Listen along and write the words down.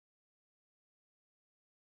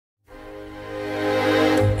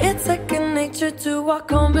favorite to walk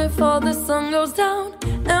home before the sun goes down,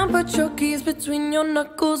 and put your keys between your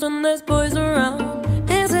knuckles when there's boys around.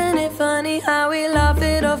 Isn't it funny how we laugh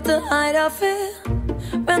it off to hide our fear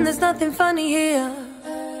when there's nothing funny here?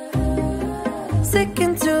 Sick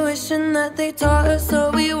intuition that they taught us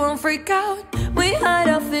so we won't freak out. We hide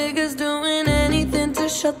our figures doing anything to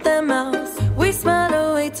shut their mouths. We smile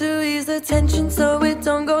away to ease the tension so it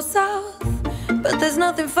don't go south, but there's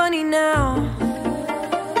nothing funny now.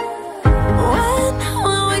 When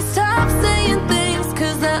will we stop saying things?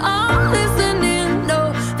 Cause they're all listening.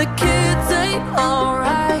 No, the kids ain't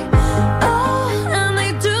alright. Oh, and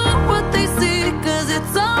they do what they see cause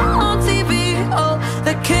it's all on TV. Oh,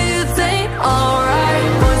 the kids ain't alright.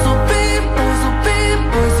 Boys will be, boys will be,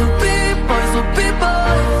 boys will be, boys will be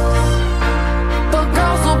boys, but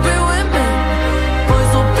girls will be women.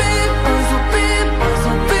 Boys will be, boys will be, boys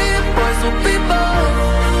will be, boys will be boys,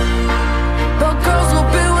 but girls will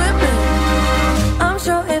be women. I'm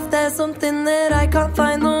sure if there's something that I can't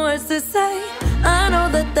find the words to say, I know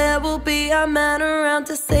that there will be a man around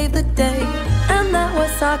to save the day. And that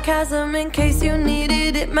was sarcasm in case you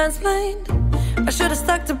needed it mansplained. I should've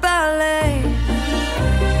stuck to ballet.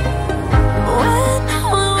 When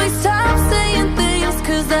will we stop saying things?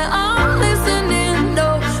 Cause they're all listening.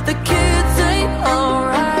 No, the kids ain't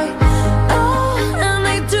alright. Oh, and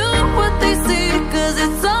they do what they see cause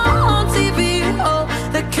it's all on TV. Oh,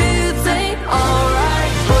 the kids ain't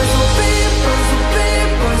alright. Boys will be, boys will be,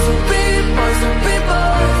 boys will be, boys will be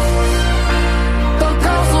boys, but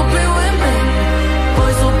girls will be women.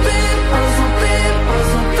 Boys will be, boys will be, boys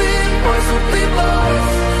will be, boys will be boys,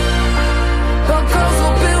 but girls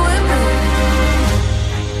will be women.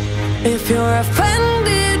 If you're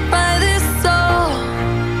offended by this song,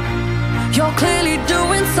 you're clearly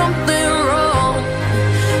doing something wrong.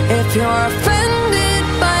 If you're offended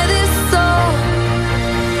by this song,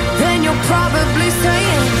 then you're probably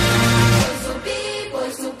saying boys will be,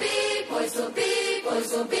 boys will be, boys will be, boys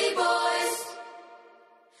will be boys,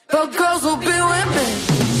 but girls will be women.